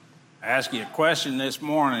I ask you a question this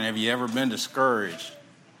morning. Have you ever been discouraged?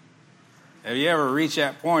 Have you ever reached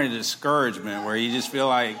that point of discouragement where you just feel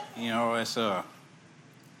like, it's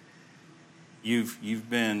you've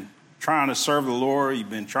been trying to serve the Lord, you've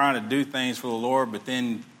been trying to do things for the Lord, but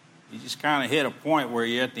then you just kind of hit a point where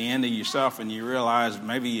you're at the end of yourself and you realize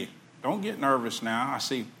maybe you don't get nervous now. I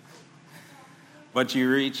see. But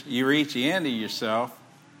you reach the end of yourself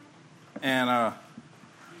and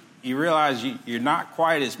you realize you're not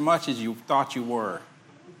quite as much as you thought you were.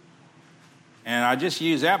 And I just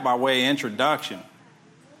use that by way of introduction.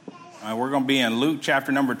 We're going to be in Luke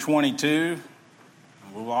chapter number 22.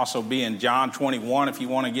 We'll also be in John 21 if you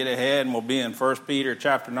want to get ahead, and we'll be in 1 Peter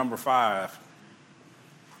chapter number 5.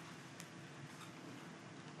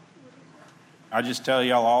 I just tell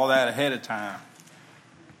y'all all that ahead of time.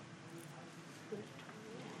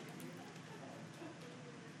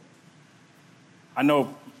 I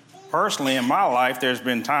know personally in my life there's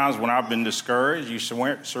been times when I've been discouraged. You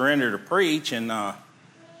surrender to preach, and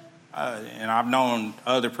I've known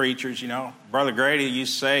other preachers, Brother Grady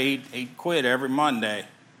used to say he'd quit every Monday.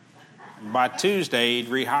 And by Tuesday, he'd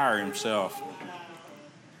rehire himself.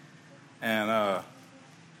 And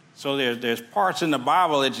so there's parts in the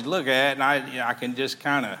Bible that you look at, and I can just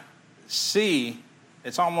kind of see.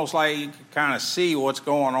 It's almost like you can kind of see what's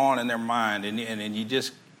going on in their mind, and you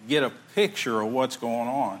just get a picture of what's going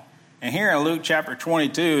on. And here in Luke chapter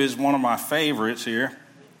 22 is one of my favorites here,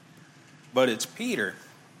 but it's Peter.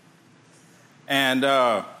 And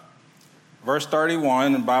verse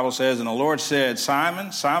 31, the Bible says, "And the Lord said,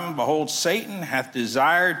 Simon, Simon, behold, Satan hath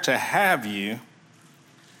desired to have you,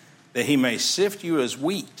 that he may sift you as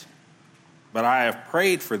wheat. But I have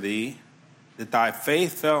prayed for thee, that thy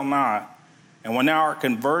faith fail not. And when thou art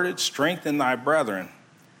converted, strengthen thy brethren.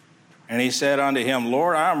 And he said unto him,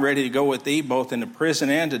 Lord, I am ready to go with thee, both into prison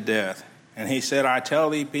and to death. And he said, I tell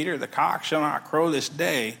thee, Peter, the cock shall not crow this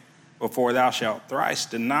day, before thou shalt thrice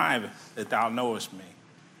deny that thou knowest me."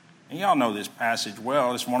 And y'all know this passage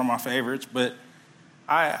well. It's one of my favorites. But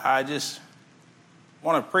I just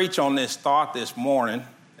want to preach on this thought this morning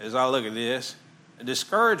as I look at this.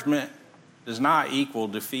 Discouragement does not equal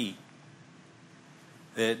defeat.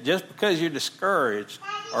 That just because you're discouraged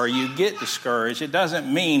or you get discouraged, it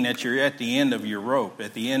doesn't mean that you're at the end of your rope,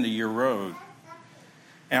 at the end of your road.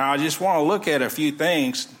 And I just want to look at a few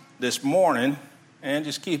things this morning and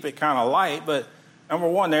just keep it kind of light. But number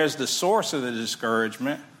one, there's the source of the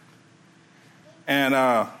discouragement. And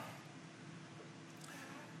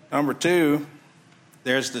number two,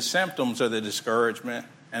 there's the symptoms of the discouragement.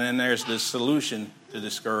 And then there's the solution to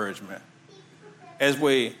discouragement. As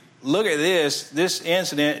we look at this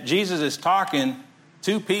incident, Jesus is talking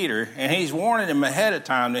to Peter, and he's warning him ahead of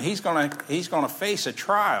time that he's going to face a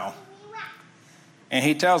trial. And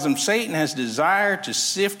he tells him, Satan has desired to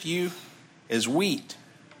sift you as wheat.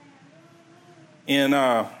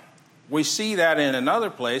 And we see that in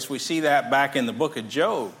another place. We see that back in the book of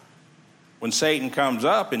Job. When Satan comes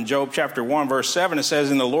up in Job chapter 1, verse 7, it says,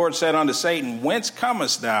 "And the Lord said unto Satan, Whence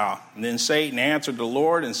comest thou? And then Satan answered the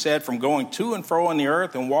Lord and said, From going to and fro in the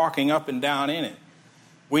earth and walking up and down in it."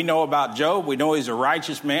 We know about Job. We know he's a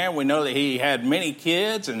righteous man. We know that he had many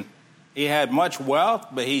kids and he had much wealth,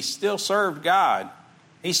 but he still served God.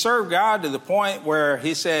 He served God to the point where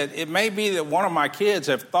he said, it may be that one of my kids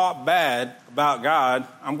have thought bad about God.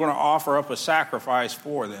 I'm going to offer up a sacrifice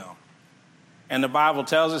for them. And the Bible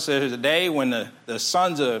tells us that there's a day when the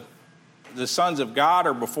sons of God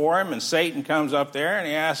are before him, and Satan comes up there and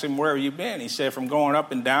he asks him, "Where have you been?" He said, "From going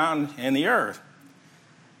up and down in the earth."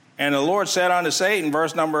 And the Lord said unto Satan,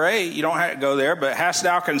 verse number 8, you don't have to go there, "But hast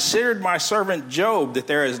thou considered my servant Job, that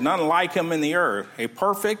there is none like him in the earth, a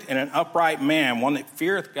perfect and an upright man, one that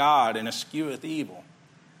feareth God and escheweth evil?"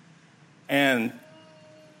 And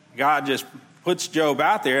God just puts Job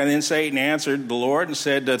out there, and then Satan answered the Lord and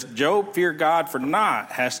said, "Doth Job fear God for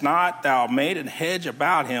naught? Hast not thou made an hedge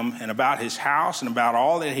about him and about his house and about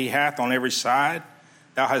all that he hath on every side?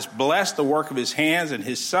 Thou hast blessed the work of his hands, and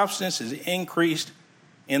his substance is increased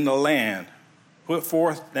in the land. Put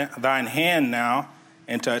forth thine hand now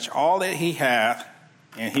and touch all that he hath,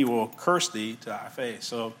 and he will curse thee to thy face."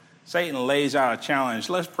 So Satan lays out a challenge.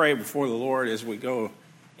 Let's pray before the Lord as we go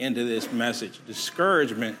into this message.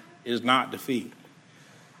 Discouragement is not defeat.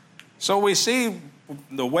 So we see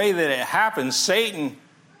the way that it happens. Satan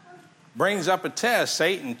brings up a test.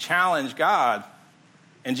 Satan challenged God.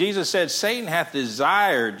 And Jesus said, Satan hath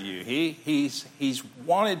desired you. He's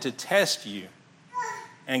wanted to test you.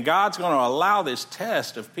 And God's going to allow this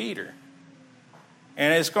test of Peter.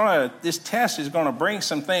 And this test is going to bring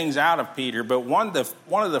some things out of Peter. But one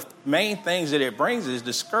of the main things that it brings is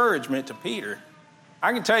discouragement to Peter.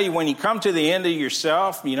 I can tell you when you come to the end of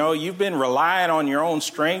yourself, you've been relying on your own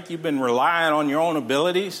strength. You've been relying on your own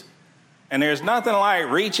abilities. And there's nothing like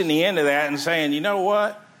reaching the end of that and saying, you know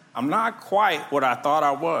what? I'm not quite what I thought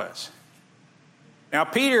I was. Now,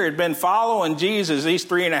 Peter had been following Jesus these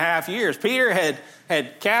 3.5 years. Peter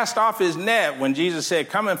had cast off his net when Jesus said,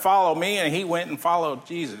 come and follow me, and he went and followed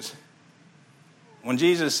Jesus. When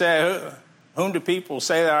Jesus said, whom do people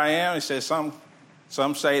say that I am? He said, some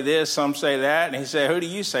say this, some say that. And he said, who do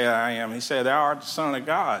you say that I am? He said, thou art the Son of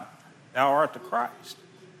God. Thou art the Christ.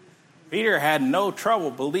 Peter had no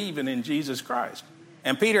trouble believing in Jesus Christ.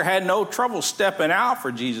 And Peter had no trouble stepping out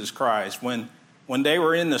for Jesus Christ. When they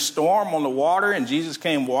were in the storm on the water and Jesus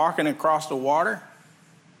came walking across the water,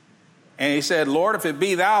 and he said, Lord, if it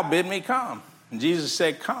be thou, bid me come. And Jesus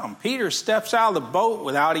said, come. Peter steps out of the boat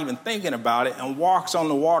without even thinking about it and walks on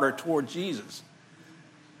the water toward Jesus.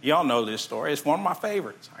 Y'all know this story. It's one of my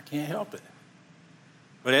favorites. I can't help it.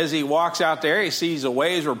 But as he walks out there, he sees the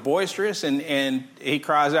waves are boisterous, and he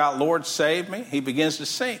cries out, Lord, save me. He begins to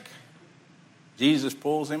sink. Jesus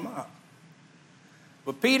pulls him up.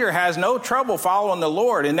 But Peter has no trouble following the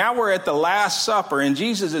Lord. And now we're at the Last Supper, and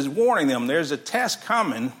Jesus is warning them there's a test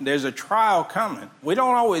coming. There's a trial coming. We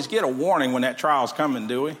don't always get a warning when that trial's coming,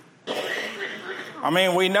 do we? I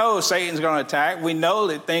mean, we know Satan's going to attack. We know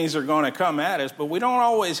that things are going to come at us, but we don't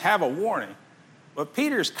always have a warning. But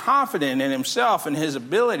Peter's confident in himself and his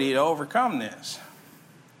ability to overcome this.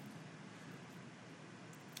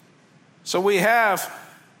 So we have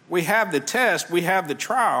the test, we have the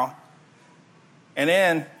trial, and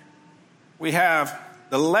then we have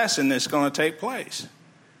the lesson that's going to take place.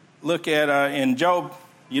 Look at in Job,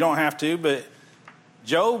 you don't have to, but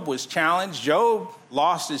Job was challenged. Job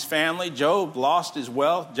lost his family. Job lost his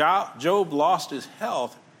wealth. Job lost his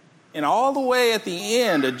health. And all the way at the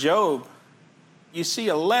end of Job, you see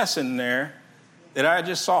a lesson there that I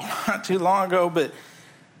just saw not too long ago. But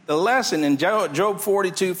the lesson in Job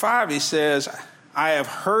 42:5, he says, I have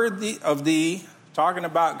heard of thee, talking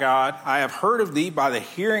about God, I have heard of thee by the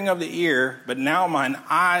hearing of the ear, but now mine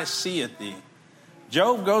eye seeth thee.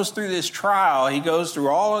 Job goes through this trial. He goes through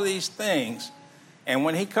all of these things. And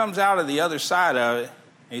when he comes out of the other side of it,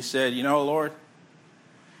 he said, Lord,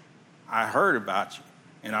 I heard about you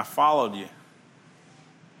and I followed you.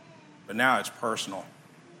 But now it's personal.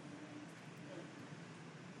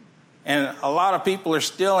 And a lot of people are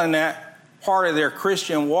still in that part of their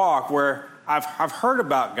Christian walk where I've heard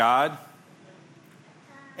about God,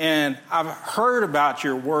 and I've heard about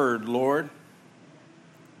your word, Lord.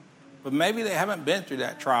 But maybe they haven't been through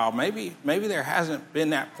that trial. Maybe there hasn't been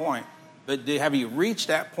that point. But have you reached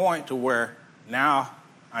that point to where now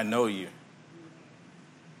I know you?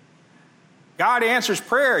 God answers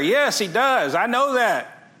prayer. Yes, he does. I know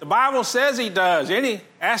that. The Bible says he does.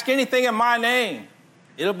 Ask anything in my name,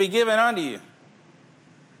 it'll be given unto you.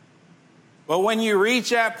 But when you reach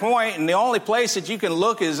that point and the only place that you can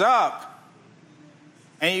look is up,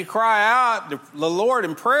 and you cry out the Lord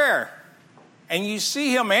in prayer, and you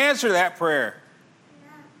see him answer that prayer,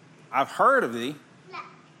 I've heard of thee,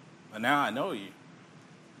 but now I know you.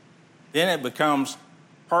 Then it becomes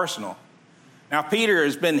personal. Now, Peter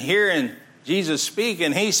has been hearing Jesus speak,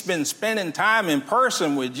 and he's been spending time in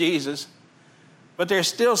person with Jesus, but there's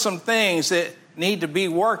still some things that need to be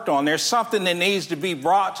worked on. There's something that needs to be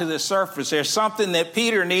brought to the surface. There's something that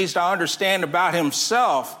Peter needs to understand about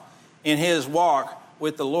himself in his walk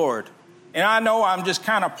with the Lord. And I know I'm just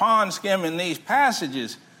kind of pond skimming these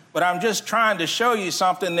passages, but I'm just trying to show you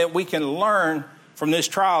something that we can learn from this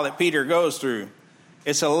trial that Peter goes through.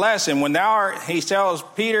 It's a lesson. He tells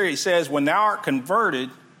Peter, he says, when thou art converted,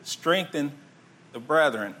 strengthen the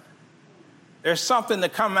brethren. There's something to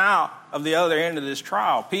come out of the other end of this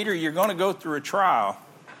trial. Peter, you're going to go through a trial.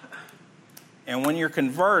 And when you're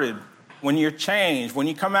converted, when you're changed, when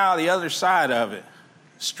you come out of the other side of it,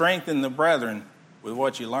 strengthen the brethren with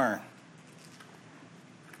what you learn.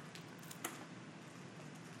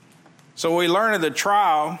 So we learn of the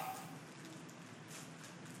trial.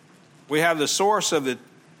 We have the source of it,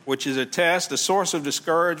 which is a test, the source of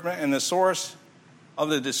discouragement, and the source of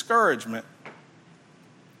the discouragement.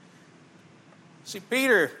 See,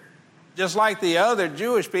 Peter, just like the other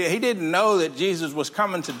Jewish people, he didn't know that Jesus was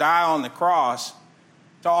coming to die on the cross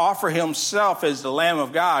to offer himself as the Lamb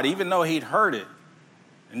of God, even though he'd heard it.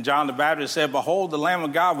 And John the Baptist said, behold, the Lamb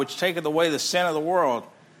of God, which taketh away the sin of the world.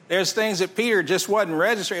 There's things that Peter just wasn't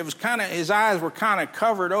registering. It was his eyes were kind of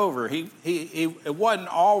covered over. It wasn't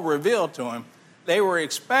all revealed to him. They were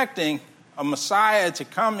expecting a Messiah to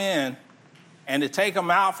come in and to take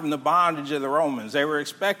them out from the bondage of the Romans. They were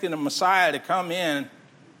expecting a Messiah to come in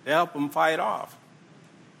to help them fight off.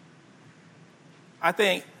 I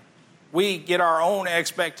think we get our own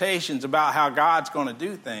expectations about how God's going to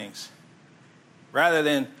do things rather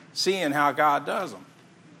than seeing how God does them.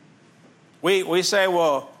 We say,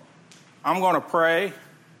 well, I'm going to pray,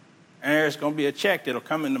 and there's going to be a check that'll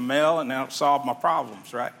come in the mail, and that'll solve my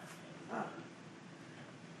problems, right?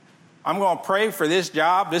 I'm going to pray for this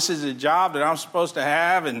job. This is a job that I'm supposed to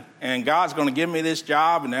have, and God's going to give me this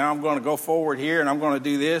job, and now I'm going to go forward here, and I'm going to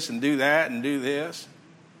do this and do that and do this.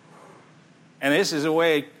 And this is the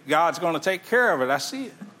way God's going to take care of it. I see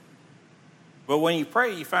it. But when you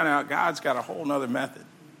pray, you find out God's got a whole other method.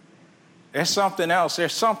 There's something else.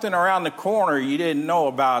 There's something around the corner you didn't know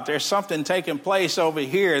about. There's something taking place over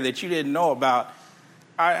here that you didn't know about.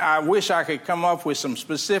 I wish I could come up with some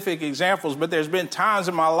specific examples, but there's been times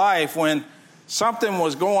in my life when something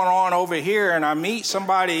was going on over here and I meet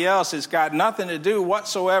somebody else that's got nothing to do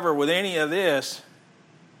whatsoever with any of this,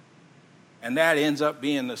 and that ends up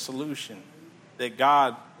being the solution that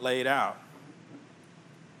God laid out.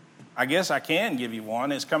 I guess I can give you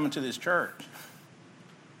one. It's coming to this church.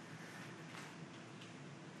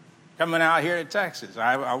 Coming out here to Texas.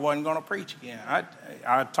 I wasn't going to preach again.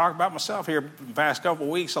 I talk about myself here the past couple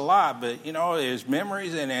of weeks a lot, but, you know, there's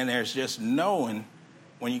memories and there's just knowing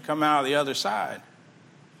when you come out of the other side.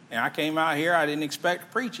 And I came out here, I didn't expect to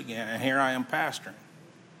preach again, and here I am pastoring.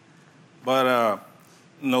 But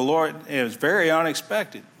the Lord, it was very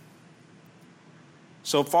unexpected.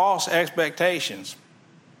 So false expectations.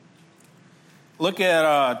 Look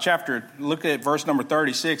at verse number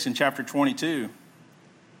 36 in chapter 22.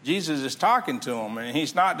 Jesus is talking to them, and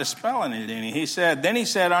he's not dispelling it any. Then he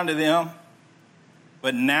said unto them,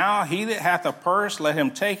 but now he that hath a purse, let him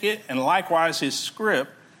take it, and likewise his scrip.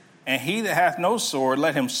 And he that hath no sword,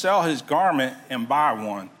 let him sell his garment and buy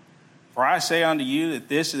one. For I say unto you that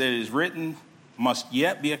this that is written must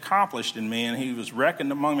yet be accomplished in me. And he was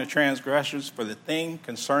reckoned among the transgressors, for the thing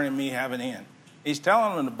concerning me have an end. He's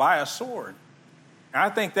telling them to buy a sword. And I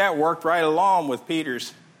think that worked right along with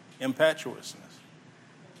Peter's impetuousness.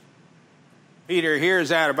 Peter hears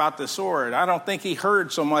that about the sword. I don't think he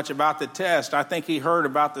heard so much about the test. I think he heard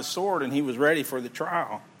about the sword and he was ready for the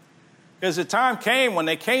trial. Because the time came when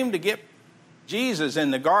they came to get Jesus in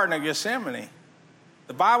the Garden of Gethsemane.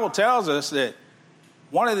 The Bible tells us that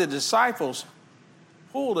one of the disciples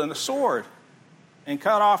pulled a sword and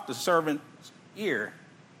cut off the servant's ear.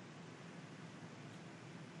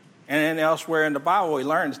 And then elsewhere in the Bible, we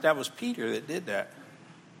learn that was Peter that did that.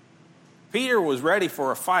 Peter was ready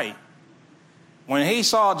for a fight. When he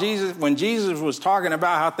saw Jesus, when Jesus was talking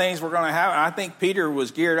about how things were going to happen, I think Peter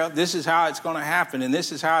was geared up. This is how it's going to happen, and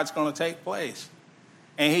this is how it's going to take place.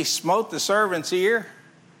 And he smote the servant's ear,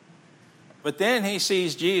 but then he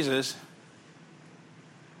sees Jesus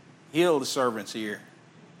heal the servant's ear.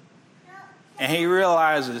 And he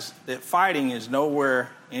realizes that fighting is nowhere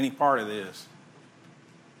any part of this.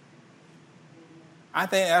 I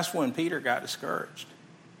think that's when Peter got discouraged.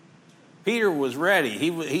 Peter was ready.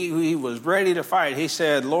 He was ready to fight. He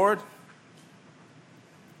said, Lord,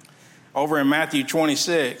 over in Matthew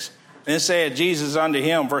 26, then said Jesus unto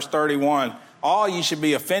him, verse 31, all ye should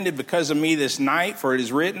be offended because of me this night, for it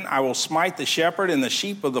is written, I will smite the shepherd, and the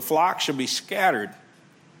sheep of the flock shall be scattered.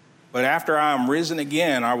 But after I am risen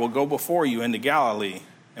again, I will go before you into Galilee.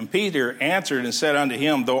 And Peter answered and said unto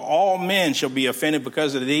him, though all men shall be offended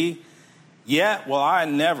because of thee, yet will I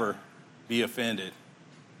never be offended.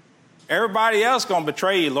 Everybody else going to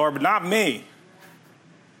betray you, Lord, but not me.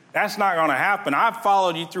 That's not going to happen. I've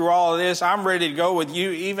followed you through all of this. I'm ready to go with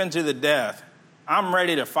you even to the death. I'm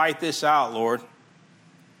ready to fight this out, Lord.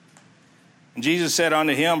 And Jesus said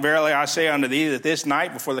unto him, verily I say unto thee that this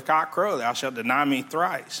night before the cock crow thou shalt deny me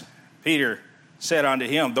thrice. Peter said unto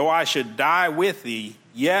him, though I should die with thee,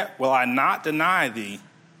 yet will I not deny thee.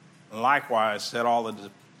 And likewise said all the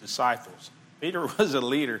disciples. Peter was a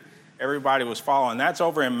leader. Everybody was following. That's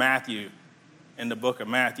over in Matthew, in the book of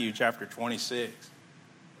Matthew, chapter 26,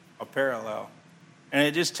 a parallel. And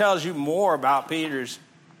it just tells you more about Peter's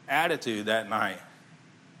attitude that night.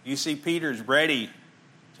 You see Peter's ready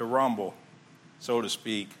to rumble, so to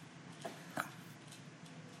speak.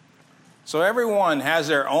 So everyone has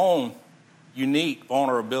their own unique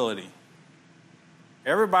vulnerability.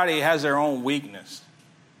 Everybody has their own weakness.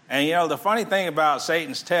 And, you know, the funny thing about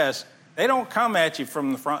Satan's tests, they don't come at you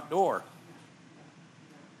from the front door.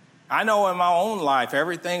 I know in my own life,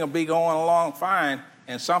 everything will be going along fine,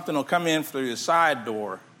 and something will come in through the side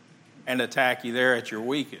door and attack you there at your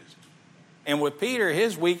weakest. And with Peter,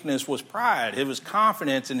 his weakness was pride. It was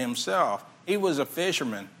confidence in himself. He was a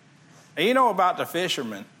fisherman. And you know about the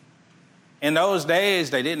fishermen. In those days,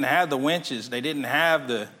 they didn't have the winches. They didn't have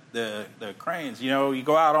the cranes. You know, you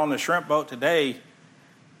go out on the shrimp boat today,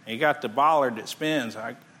 And you got the bollard that spins,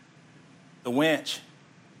 the winch.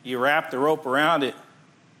 You wrap the rope around it,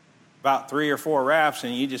 about 3 or 4 wraps,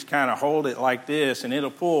 and you just kind of hold it like this, and it'll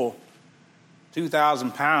pull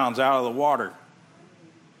 2,000 pounds out of the water.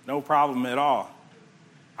 No problem at all.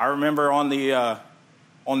 I remember on the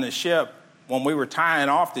ship, when we were tying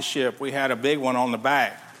off the ship, we had a big one on the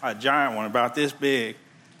back, a giant one about this big.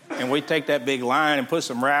 And we'd take that big line and put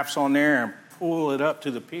some wraps on there and pull it up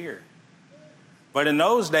to the pier. But in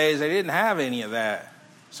those days, they didn't have any of that.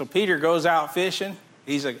 So Peter goes out fishing.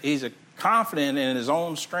 He's a confident in his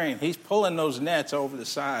own strength. He's pulling those nets over the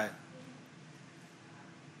side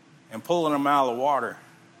and pulling them out of the water.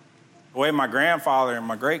 The way my grandfather and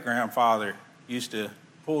my great-grandfather used to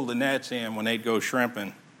pull the nets in when they'd go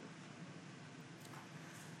shrimping.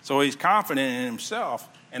 So he's confident in himself,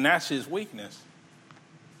 and that's his weakness.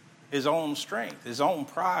 His own strength, his own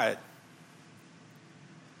pride.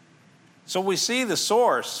 So we see the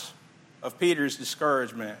source of Peter's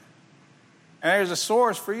discouragement. And there's a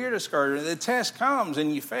source for your discouragement. The test comes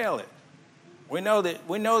and you fail it. We know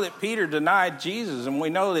that Peter denied Jesus, and we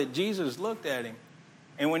know that Jesus looked at him.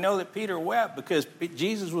 And we know that Peter wept because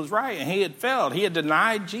Jesus was right and he had failed. He had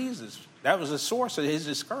denied Jesus. That was the source of his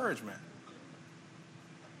discouragement.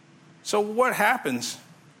 So what happens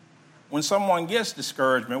when someone gets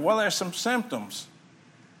discouragement? Well, there's some symptoms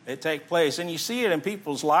that take place. And you see it in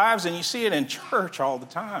people's lives, and you see it in church all the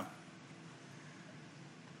time.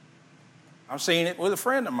 I've seen it with a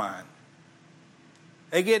friend of mine.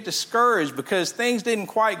 They get discouraged because things didn't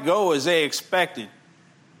quite go as they expected.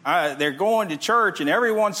 They're going to church, and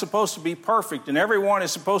everyone's supposed to be perfect, and everyone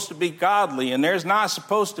is supposed to be godly, and there's not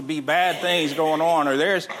supposed to be bad things going on,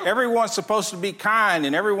 or everyone's supposed to be kind,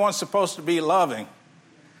 and everyone's supposed to be loving.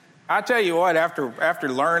 I tell you what, after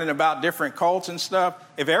learning about different cults and stuff,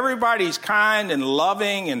 if everybody's kind and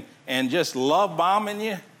loving and just love bombing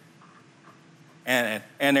you, and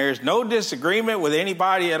there's no disagreement with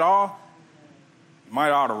anybody at all, you might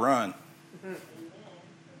ought to run.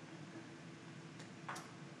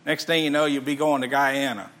 Next thing you know, you'll be going to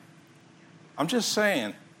Guyana. I'm just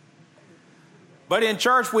saying. But in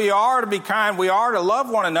church, we are to be kind. We are to love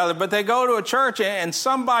one another. But they go to a church, and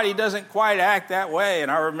somebody doesn't quite act that way. And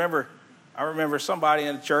I remember somebody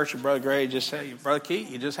in the church, and Brother Gray just said, Brother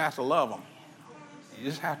Keith, you just have to love them. You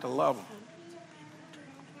just have to love them.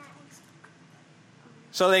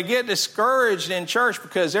 So they get discouraged in church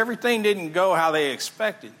because everything didn't go how they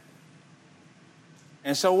expected.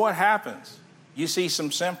 And so what happens? You see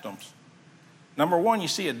some symptoms. Number one, you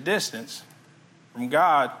see a distance from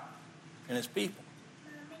God and his people.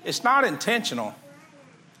 It's not intentional.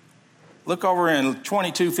 Look over in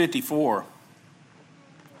 22:54.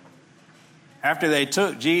 After they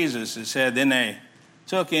took Jesus, it said, then they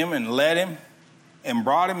took him and led him and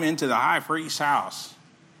brought him into the high priest's house.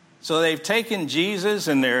 So they've taken Jesus,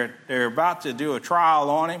 and they're about to do a trial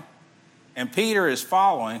on him. And Peter is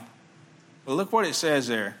following. But look what it says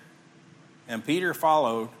there. And Peter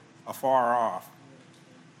followed afar off.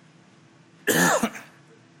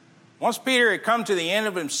 Once Peter had come to the end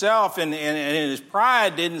of himself and his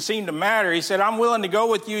pride didn't seem to matter, he said, I'm willing to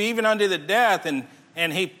go with you even unto the death.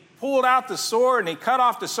 And he pulled out the sword and he cut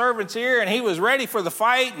off the servant's ear, and he was ready for the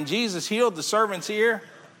fight, and Jesus healed the servant's ear.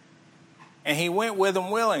 And he went with them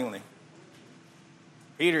willingly.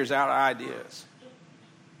 Peter's out of ideas.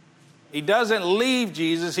 He doesn't leave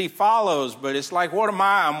Jesus, he follows, but it's like, what am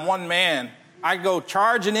I? I'm one man. I go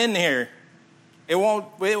charging in here. It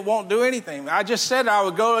won't do anything. I just said I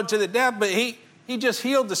would go to the death, but he just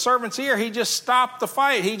healed the servant's ear. He just stopped the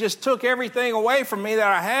fight. He just took everything away from me that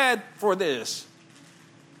I had for this.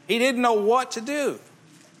 He didn't know what to do.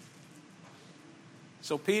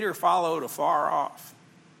 So Peter followed afar off.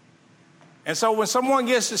 And so when someone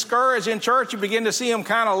gets discouraged in church, you begin to see them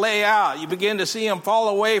kind of lay out. You begin to see them fall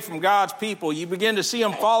away from God's people. You begin to see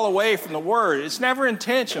them fall away from the Word. It's never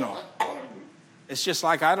intentional. It's just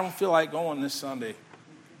like, I don't feel like going this Sunday.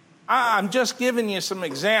 I'm just giving you some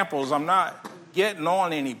examples. I'm not getting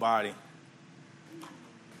on anybody.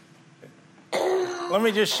 Let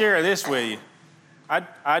me just share this with you.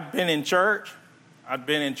 I'd been in church. I'd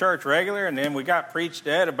been in church regular, and then we got preached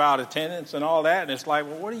at about attendance and all that. And it's like,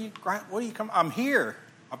 well, what do you come? I'm here.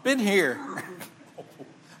 I've been here.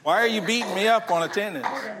 Why are you beating me up on attendance?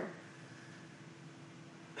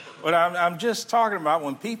 But I'm just talking about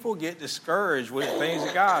when people get discouraged with things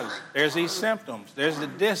of God, there's these symptoms. There's the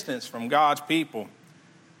distance from God's people.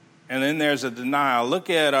 And then there's a denial. Look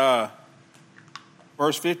at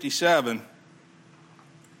verse 57.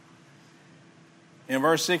 In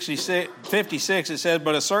verse 56, it says,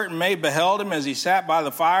 but a certain maid beheld him as he sat by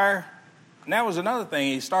the fire And that was another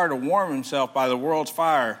thing. He started to warm himself by the world's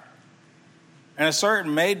fire. And a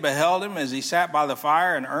certain maid beheld him as he sat by the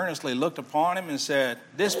fire and earnestly looked upon him and said,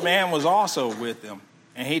 "This man was also with him."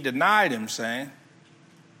 And he denied him, saying,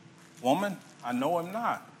 "Woman, I know him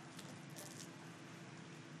not."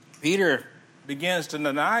 Peter begins to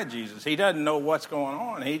deny Jesus. He doesn't know what's going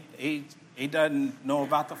on. He doesn't know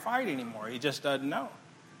about the fight anymore. He just doesn't know.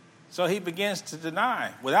 So he begins to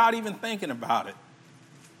deny without even thinking about it.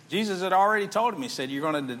 Jesus had already told him, he said, "You're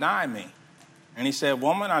going to deny me." And he said,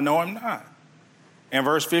 "Woman, I know him not." In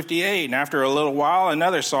verse 58, and after a little while,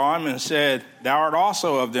 another saw him and said, "Thou art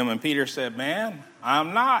also of them." And Peter said, "Man, I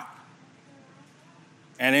am not."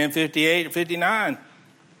 And in 58 and 59,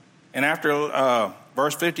 and after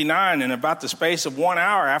verse 59, and about the space of 1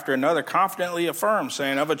 hour, after another confidently affirmed,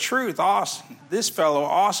 saying, "Of a truth, this fellow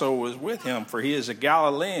also was with him, for he is a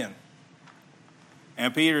Galilean."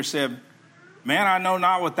 And Peter said, "Man, I know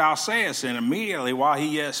not what thou sayest." And immediately while he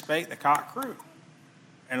yet spake, the cock crew.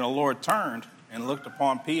 And the Lord turned and looked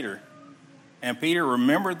upon Peter. And Peter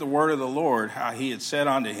remembered the word of the Lord, how he had said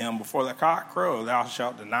unto him, "Before the cock crow, thou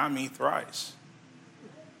shalt deny me thrice."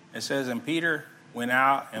 It says, and Peter went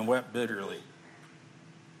out and wept bitterly.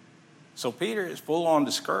 So Peter is full on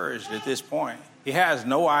discouraged at this point. He has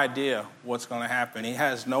no idea what's going to happen. He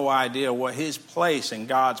has no idea what his place in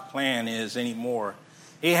God's plan is anymore.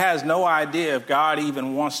 He has no idea if God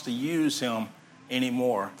even wants to use him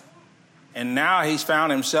anymore. And now he's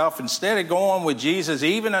found himself, instead of going with Jesus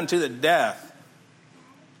even unto the death,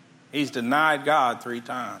 he's denied God 3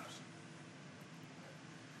 times.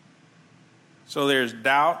 So there's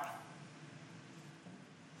doubt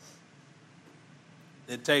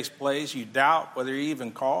that takes place. You doubt whether you're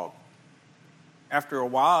even called. After a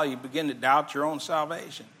while, you begin to doubt your own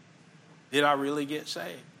salvation. Did I really get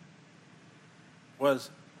saved? Was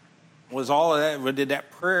all of that, did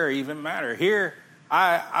that prayer even matter? Here,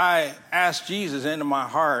 I asked Jesus into my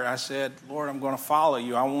heart. I said, "Lord, I'm going to follow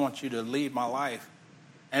you. I want you to lead my life."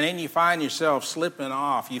 And then you find yourself slipping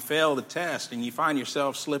off. You fail the test, and you find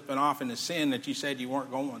yourself slipping off into sin that you said you weren't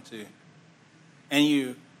going to. And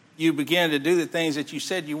you begin to do the things that you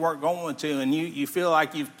said you weren't going to, and you feel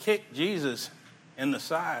like you've kicked Jesus in the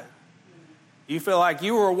side. You feel like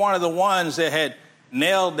you were one of the ones that had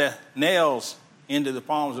nailed the nails into the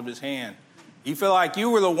palms of his hand. You feel like you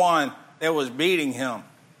were the one that was beating him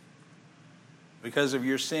because of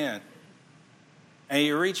your sin. And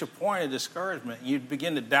you reach a point of discouragement. You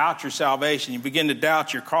begin to doubt your salvation. You begin to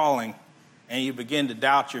doubt your calling. And you begin to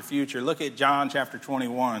doubt your future. Look at John chapter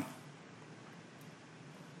 21.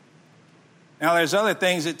 Now there's other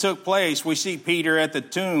things that took place. We see Peter at the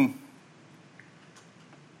tomb.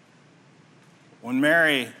 When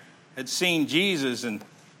Mary had seen Jesus and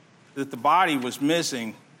that the body was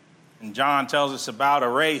missing. And John tells us about a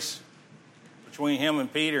race between him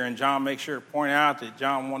and Peter, and John makes sure to point out that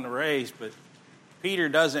John won the race, but Peter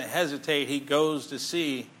doesn't hesitate. He goes to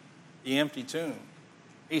see the empty tomb.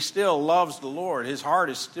 He still loves the Lord. His heart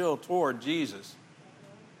is still toward Jesus.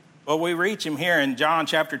 But we reach him here in John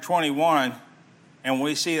chapter 21, and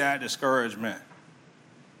we see that discouragement.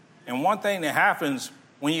 And one thing that happens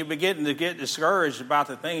when you begin to get discouraged about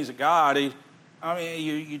the things of God,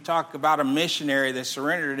 you talk about a missionary that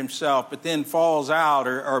surrendered himself but then falls out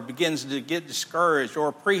or begins to get discouraged, or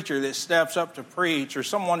a preacher that steps up to preach, or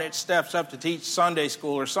someone that steps up to teach Sunday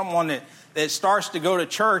school, or someone that starts to go to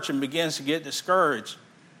church and begins to get discouraged.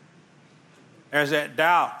 There's that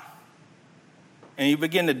doubt. And you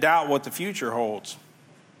begin to doubt what the future holds.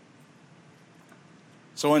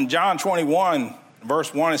 So in John 21,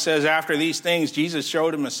 verse 1, it says, "After these things, Jesus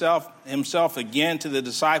showed himself again to the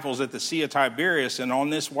disciples at the Sea of Tiberias, and on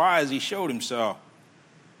this wise he showed himself."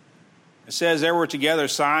 It says, "There were together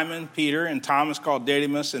Simon, Peter, and Thomas called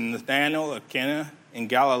Didymus, and Nathanael of Cana in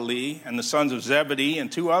Galilee, and the sons of Zebedee,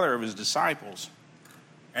 and 2 other of his disciples."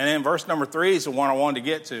 And then verse number 3 is the one I wanted to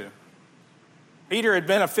get to. Peter had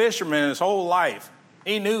been a fisherman his whole life.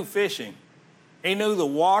 He knew fishing. He knew the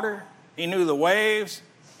water. He knew the waves.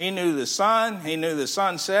 He knew the sun. He knew the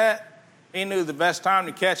sunset. He knew the best time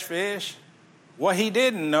to catch fish. What he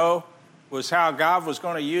didn't know was how God was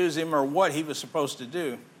going to use him or what he was supposed to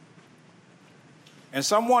do. And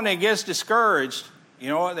someone that gets discouraged, you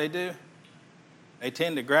know what they do? They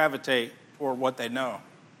tend to gravitate toward what they know.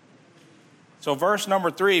 So verse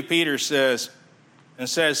number 3, Peter says,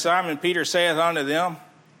 "Simon Peter saith unto them,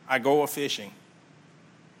 I go a-fishing.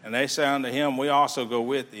 And they say unto him, We also go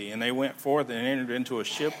with thee. And they went forth and entered into a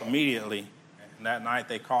ship immediately. And that night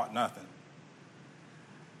they caught nothing."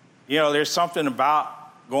 You know, there's something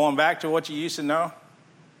about going back to what you used to know.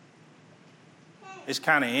 It's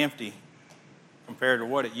kind of empty compared to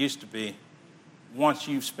what it used to be. once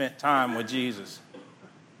you've spent time with Jesus.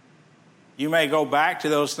 You may go back to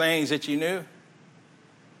those things that you knew,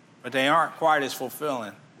 but they aren't quite as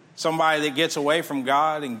fulfilling. Somebody that gets away from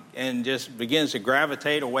God and just begins to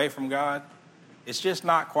gravitate away from God, it's just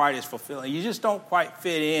not quite as fulfilling. You just don't quite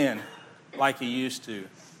fit in like you used to.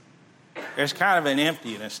 There's kind of an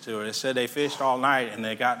emptiness to it. It said they fished all night and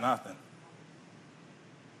they got nothing.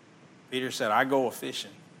 Peter said, I go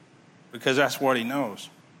a-fishing, because that's what he knows.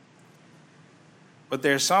 But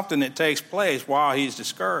there's something that takes place while he's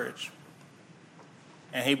discouraged,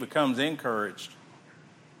 and he becomes encouraged.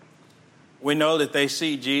 We know that they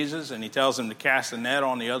see Jesus, and he tells them to cast a net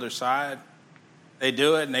on the other side. They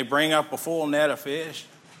do it, and they bring up a full net of fish.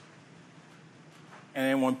 And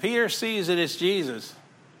then when Peter sees that it's Jesus,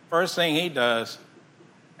 first thing he does,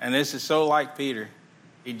 and this is so like Peter,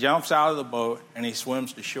 he jumps out of the boat and he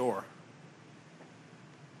swims to shore.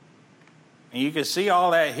 And you can see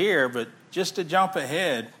all that here, but just to jump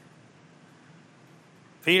ahead,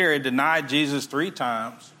 Peter had denied Jesus 3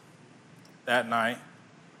 times that night.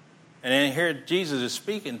 And then here Jesus is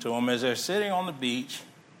speaking to them as they're sitting on the beach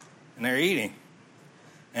and they're eating.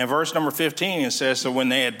 And verse number 15, it says, so when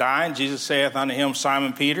they had dined, Jesus saith unto him,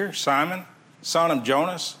 Simon Peter, Simon, son of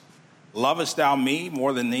Jonas, lovest thou me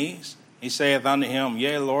more than these? He saith unto him,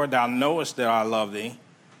 Yea, Lord, thou knowest that I love thee.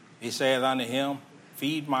 He saith unto him,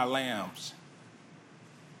 Feed my lambs.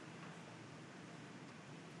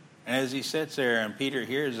 And as he sits there and Peter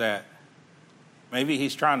hears that, maybe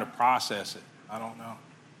he's trying to process it. I don't know.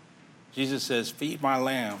 Jesus says, Feed my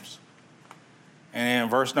lambs. And in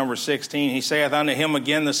verse number 16, he saith unto him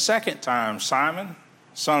again the second time, Simon,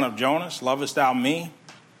 son of Jonas, lovest thou me?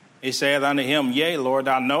 He saith unto him, Yea, Lord,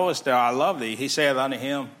 thou knowest that I love thee. He saith unto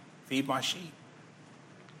him, Feed my sheep.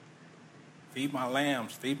 Feed my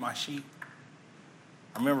lambs. Feed my sheep.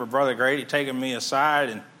 I remember Brother Grady taking me aside,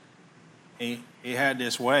 and he had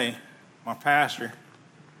this way, my pastor,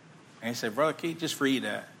 and he said, Brother Keith, just read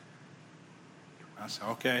that. I said,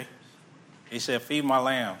 okay. He said, Feed my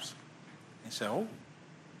lambs. He said, oh.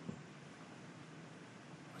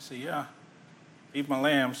 I said, yeah, feed my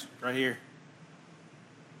lambs right here.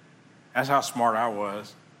 That's how smart I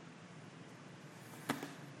was.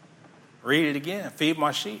 Read it again. Feed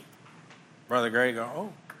my sheep. Brother Gray go,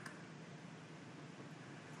 oh.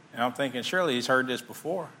 And I'm thinking, surely he's heard this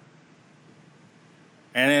before.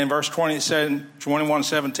 And in verse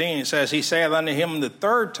 21:17, it says, He saith unto him the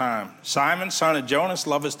third time, Simon, son of Jonas,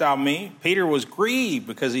 lovest thou me? Peter was grieved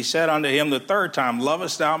because he said unto him the third time,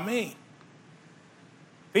 Lovest thou me?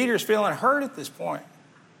 Peter's feeling hurt at this point.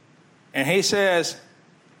 And he says,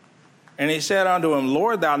 and he said unto him,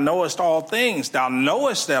 Lord, thou knowest all things. Thou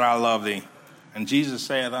knowest that I love thee. And Jesus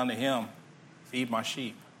saith unto him, Feed my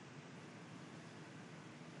sheep.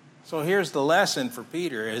 So here's the lesson for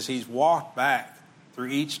Peter as he's walked back through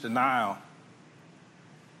each denial.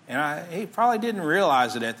 And he probably didn't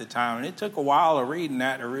realize it at the time. And it took a while of reading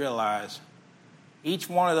that to realize each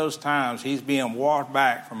one of those times he's being walked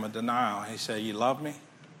back from a denial. He said, You love me?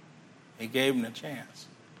 He gave him a chance.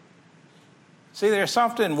 See, there's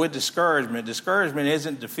something with discouragement. Discouragement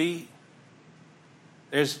isn't defeat.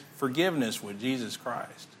 There's forgiveness with Jesus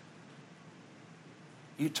Christ.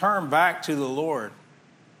 You turn back to the Lord.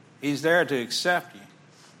 He's there to accept you.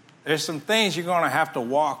 There's some things you're going to have to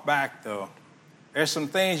walk back, though. There's some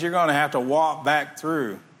things you're going to have to walk back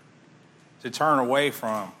through to turn away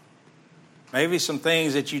from. Maybe some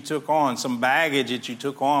things that you took on, some baggage that you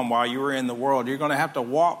took on while you were in the world. You're going to have to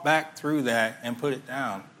walk back through that and put it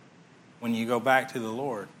down when you go back to the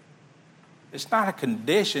Lord. It's not a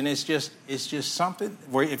condition. It's just something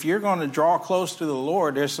where if you're going to draw close to the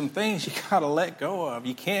Lord, there's some things you got to let go of.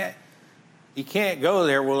 You can't go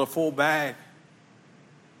there with a full bag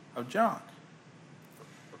of junk.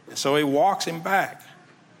 So he walks him back.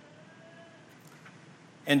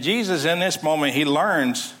 And Jesus, in this moment, Peter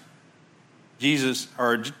learns Jesus'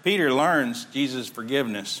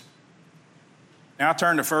 forgiveness. Now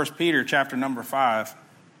turn to 1 Peter chapter number 5.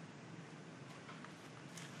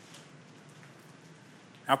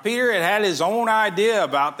 Now Peter had his own idea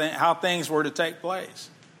about how things were to take place.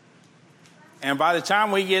 And by the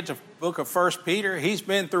time we get to the book of 1 Peter, he's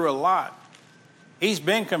been through a lot. He's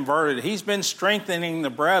been converted. He's been strengthening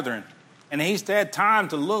the brethren. And he's had time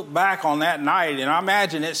to look back on that night. And I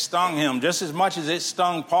imagine it stung him just as much as it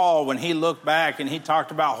stung Paul when he looked back and he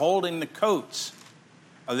talked about holding the coats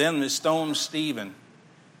of them that stoned Stephen.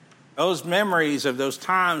 Those memories of those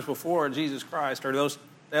times before Jesus Christ, or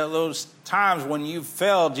those times when you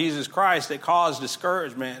failed Jesus Christ that caused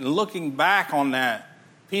discouragement. And looking back on that,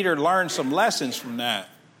 Peter learned some lessons from that.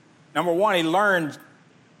 Number one, he learned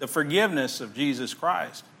the forgiveness of Jesus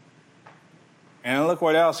Christ. And look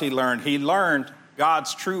what else he learned. He learned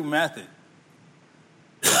God's true method.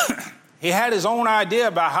 He had his own idea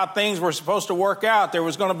about how things were supposed to work out. There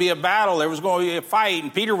was going to be a battle. There was going to be a fight.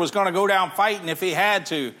 And Peter was going to go down fighting if he had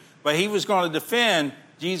to. But he was going to defend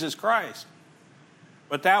Jesus Christ.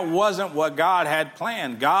 But that wasn't what God had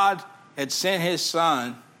planned. God had sent his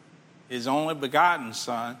son, his only begotten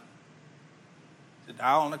son, to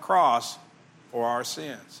die on the cross for our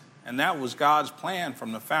sins. And that was God's plan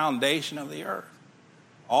from the foundation of the earth.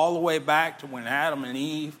 All the way back to when Adam and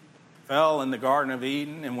Eve fell in the Garden of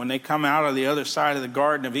Eden. And when they come out of the other side of the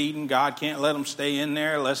Garden of Eden, God can't let them stay in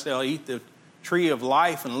there unless they'll eat the tree of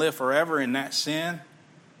life and live forever in that sin.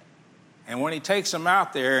 And when he takes them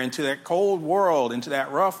out there into that cold world, into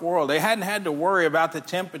that rough world, they hadn't had to worry about the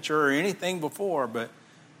temperature or anything before. But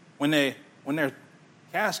when they're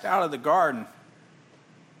cast out of the garden,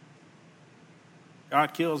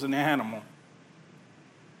 God kills an animal.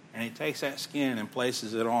 And he takes that skin and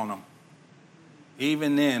places it on them.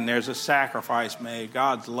 Even then, there's a sacrifice made,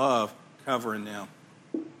 God's love covering them.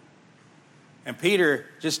 And Peter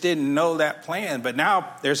just didn't know that plan, but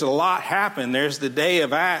now there's a lot happened. There's the day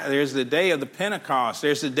of the Pentecost.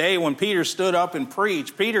 There's the day when Peter stood up and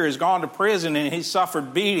preached. Peter has gone to prison and he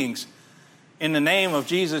suffered beatings in the name of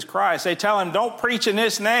Jesus Christ. They tell him, don't preach in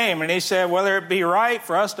this name. And he said, whether it be right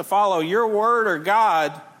for us to follow your word or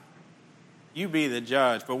God, you be the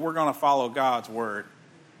judge, but we're going to follow God's word.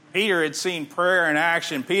 Peter had seen prayer in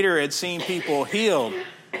action. Peter had seen people healed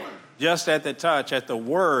just at the touch, at the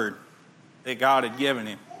word that God had given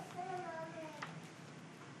him.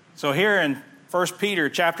 So here in 1 Peter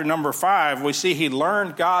chapter number 5, we see he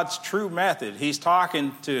learned God's true method. He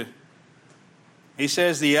says,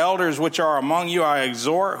 the elders which are among you I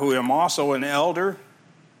exhort, who am also an elder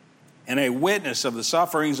and a witness of the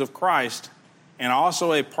sufferings of Christ, and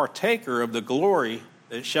also a partaker of the glory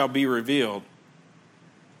that shall be revealed.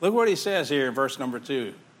 Look what he says here in verse number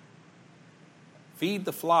 2. Feed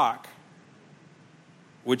the flock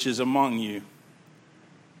which is among you,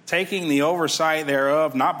 taking the oversight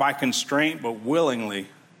thereof, not by constraint, but willingly,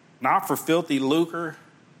 not for filthy lucre,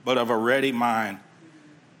 but of a ready mind,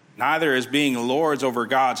 neither as being lords over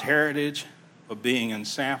God's heritage, but being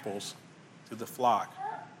ensamples to the flock.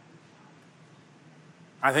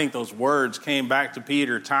 I think those words came back to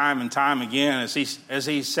Peter time and time again as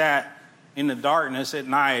he sat in the darkness at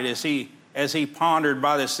night, as he pondered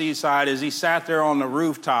by the seaside, as he sat there on the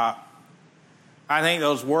rooftop. I think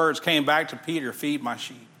those words came back to Peter, feed my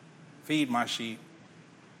sheep, feed my sheep.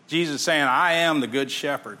 Jesus saying, I am the good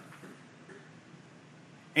shepherd.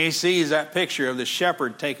 And he sees that picture of the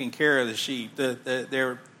shepherd taking care of the sheep.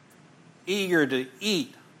 They're eager to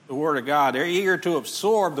eat the word of God. They're eager to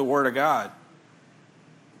absorb the word of God.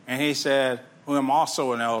 And he said, who am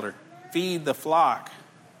also an elder, feed the flock.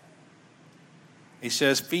 He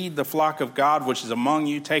says, feed the flock of God which is among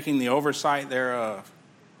you, taking the oversight thereof.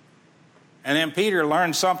 And then Peter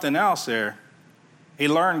learned something else there. He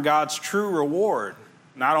learned God's true reward.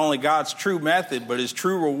 Not only God's true method, but his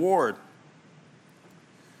true reward.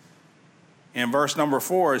 In verse number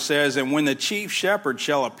 4, it says, and when the chief shepherd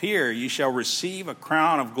shall appear, you shall receive a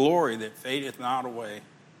crown of glory that fadeth not away.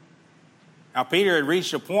 Now, Peter had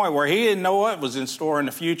reached a point where he didn't know what was in store in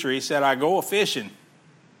the future. He said, I go a-fishing.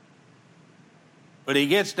 But he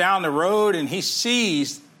gets down the road and he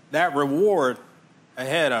sees that reward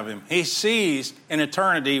ahead of him. He sees an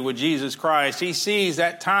eternity with Jesus Christ. He sees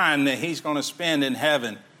that time that he's going to spend in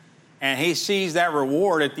heaven. And he sees that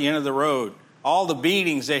reward at the end of the road. All the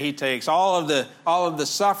beatings that he takes, all of the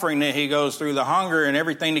suffering that he goes through, the hunger and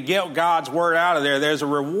everything to get God's word out of there. There's a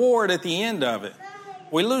reward at the end of it.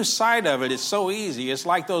 We lose sight of it. It's so easy. It's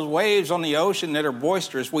like those waves on the ocean that are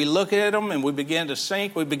boisterous. We look at them and we begin to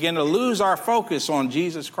sink. We begin to lose our focus on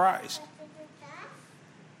Jesus Christ.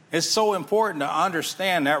 It's so important to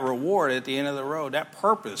understand that reward at the end of the road, that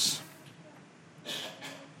purpose.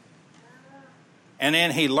 And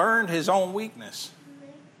then he learned his own weakness.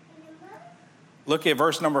 Look at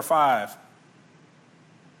verse number 5.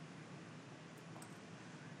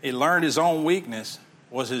 He learned his own weakness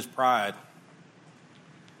was his pride.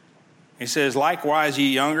 He says, likewise,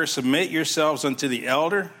 ye younger, submit yourselves unto the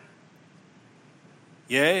elder.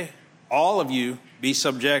 Yea, all of you be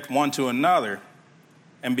subject one to another,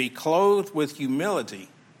 and be clothed with humility.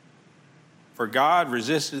 For God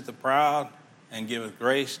resisteth the proud, and giveth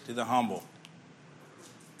grace to the humble.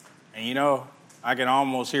 And you know, I can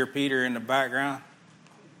almost hear Peter in the background.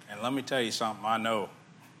 And let me tell you something I know.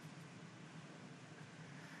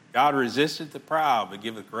 God resisteth the proud, but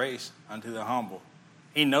giveth grace unto the humble.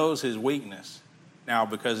 He knows his weakness now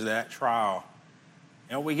because of that trial.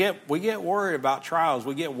 You know, we get worried about trials.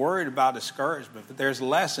 We get worried about discouragement. But there's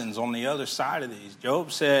lessons on the other side of these.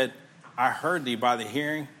 Job said, I heard thee by the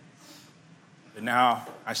hearing, but now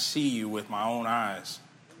I see you with my own eyes.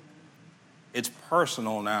 It's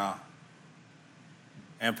personal now.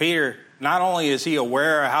 And Peter, not only is he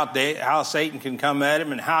aware of how Satan can come at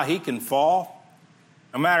him and how he can fall,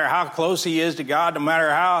 no matter how close he is to God, no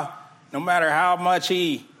matter how much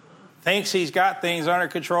he thinks he's got things under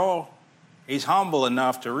control, he's humble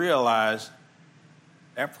enough to realize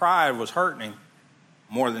that pride was hurting him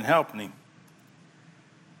more than helping him.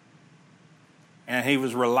 And he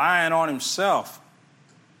was relying on himself.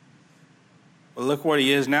 But look what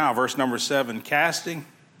he is now, verse number 7,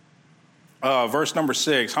 verse number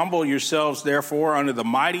 6, humble yourselves therefore under the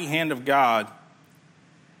mighty hand of God,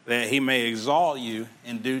 that he may exalt you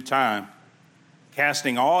in due time,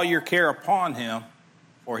 casting all your care upon him,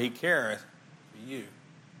 for he careth for you.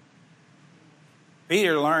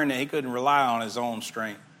 Peter learned that he couldn't rely on his own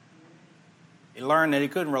strength. He learned that he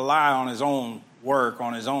couldn't rely on his own work,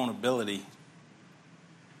 on his own ability.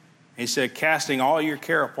 He said, casting all your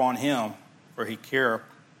care upon him, for he careth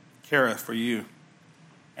for you.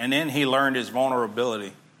 And then he learned his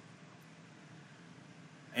vulnerability.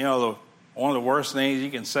 You know, one of the worst things you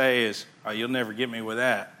can say is, oh, you'll never get me with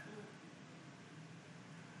that.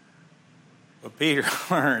 But Peter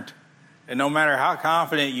learned that no matter how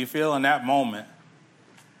confident you feel in that moment,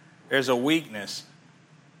 there's a weakness.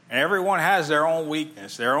 And everyone has their own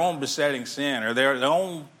weakness, their own besetting sin, or their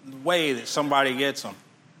own way that somebody gets them.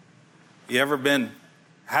 You ever been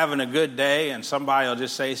having a good day and somebody will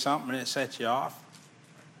just say something and it sets you off?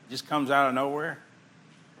 It just comes out of nowhere?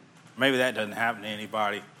 Maybe that doesn't happen to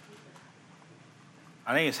anybody.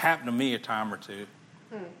 I think it's happened to me a time or two.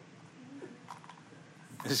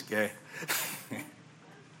 This guy.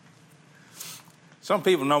 Some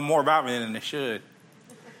people know more about me than they should.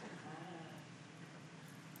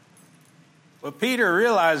 But Peter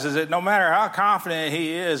realizes that no matter how confident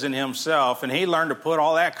he is in himself, and he learned to put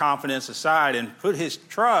all that confidence aside and put his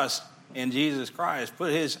trust in Jesus Christ,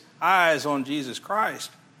 put his eyes on Jesus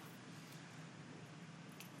Christ.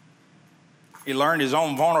 He learned his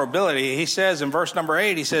own vulnerability. He says in verse number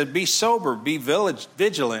 8, he says, be sober, be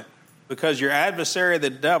vigilant, because your adversary,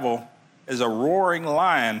 the devil, is a roaring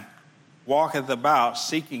lion, walketh about,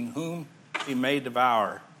 seeking whom he may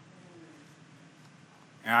devour.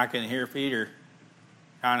 And I can hear Peter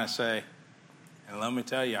kind of say, and let me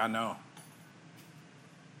tell you, I know.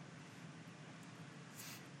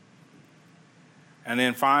 And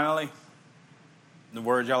then finally, the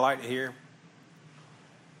words I like to hear,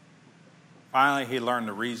 finally he learned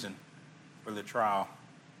the reason for the trial.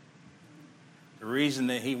 The reason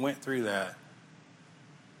that he went through that.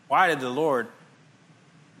 Why did the Lord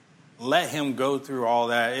let him go through all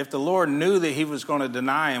that? If the Lord knew that he was going to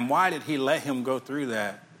deny him, why did he let him go through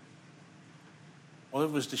that? Well, it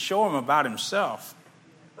was to show him about himself.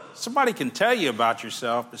 Somebody can tell you about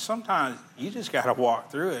yourself, but sometimes you just got to walk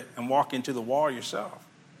through it and walk into the wall yourself.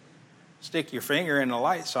 Stick your finger in the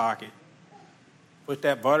light socket. Put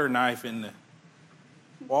that butter knife in the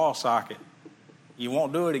wall socket. You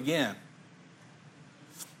won't do it again.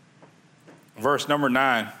 Verse number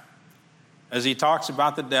 9. As he talks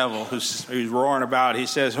about the devil who's roaring about, he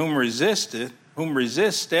says, whom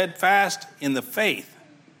resist steadfast in the faith,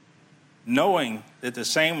 knowing that the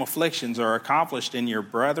same afflictions are accomplished in your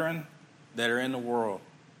brethren that are in the world.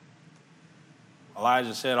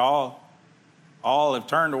 Elijah said, all have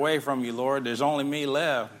turned away from you, Lord. There's only me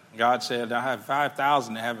left. God said, I have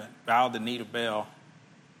 5,000 that haven't bowed the knee to Baal.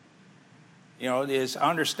 You know, it's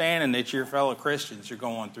understanding that your fellow Christians are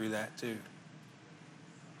going through that too.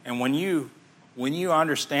 And when you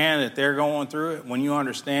understand that they're going through it, when you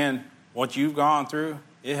understand what you've gone through,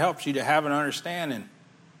 it helps you to have an understanding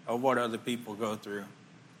of what other people go through.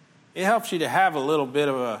 It helps you to have a little bit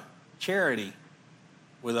of a charity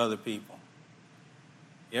with other people.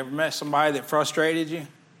 You ever met somebody that frustrated you?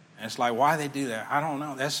 And it's like, why they do that? I don't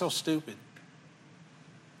know. That's so stupid.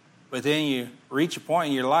 But then you reach a point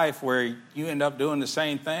in your life where you end up doing the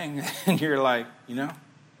same thing, and you're like, you know,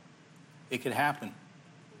 it could happen.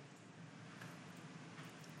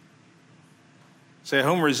 Say,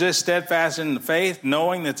 whom resist steadfast in the faith,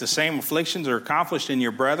 knowing that the same afflictions are accomplished in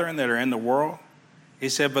your brethren that are in the world. He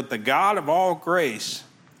said, but the God of all grace,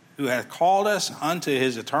 who hath called us unto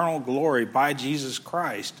his eternal glory by Jesus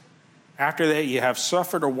Christ, after that ye have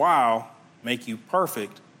suffered a while, make you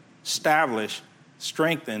perfect, establish,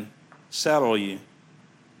 strengthen, settle you.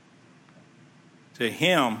 To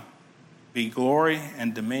him be glory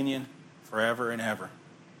and dominion forever and ever.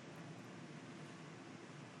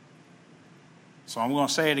 So I'm going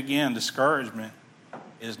to say it again, discouragement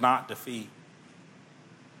is not defeat.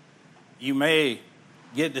 You may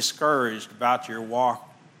get discouraged about your walk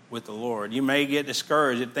with the Lord. You may get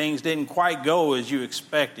discouraged if things didn't quite go as you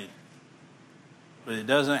expected. But it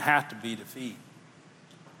doesn't have to be defeat.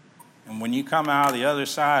 And when you come out the other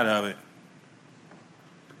side of it,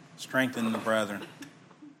 strengthen the brethren.